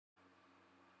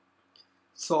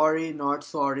Sorry, not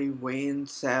sorry, Wayne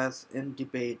says in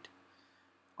debate.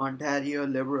 Ontario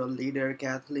Liberal leader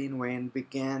Kathleen Wynne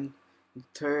began the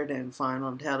third and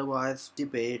final televised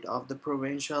debate of the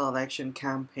provincial election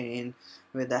campaign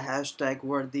with the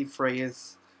hashtag-worthy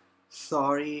phrase,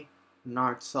 "Sorry,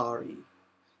 not sorry."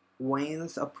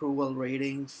 Wayne's approval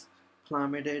ratings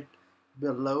plummeted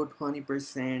below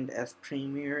 20% as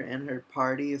Premier and her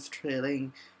party is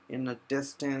trailing in a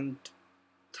distant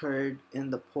third in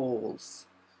the polls.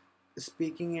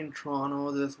 Speaking in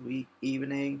Toronto this week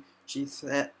evening, she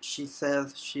says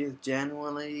she is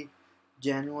genuinely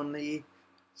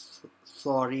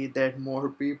sorry that more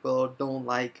people don't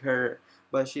like her,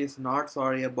 but she is not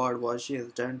sorry about what she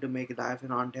has done to make life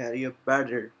in Ontario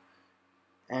better.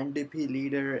 NDP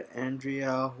leader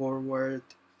Andrea Horwath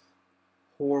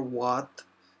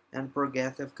and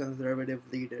Progressive Conservative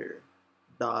leader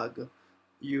Doug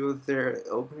used their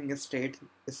opening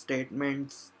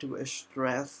statements to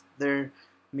stress their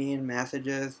main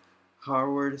messages: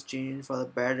 Harvard's change for the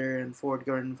better and Fort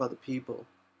Garden for the people.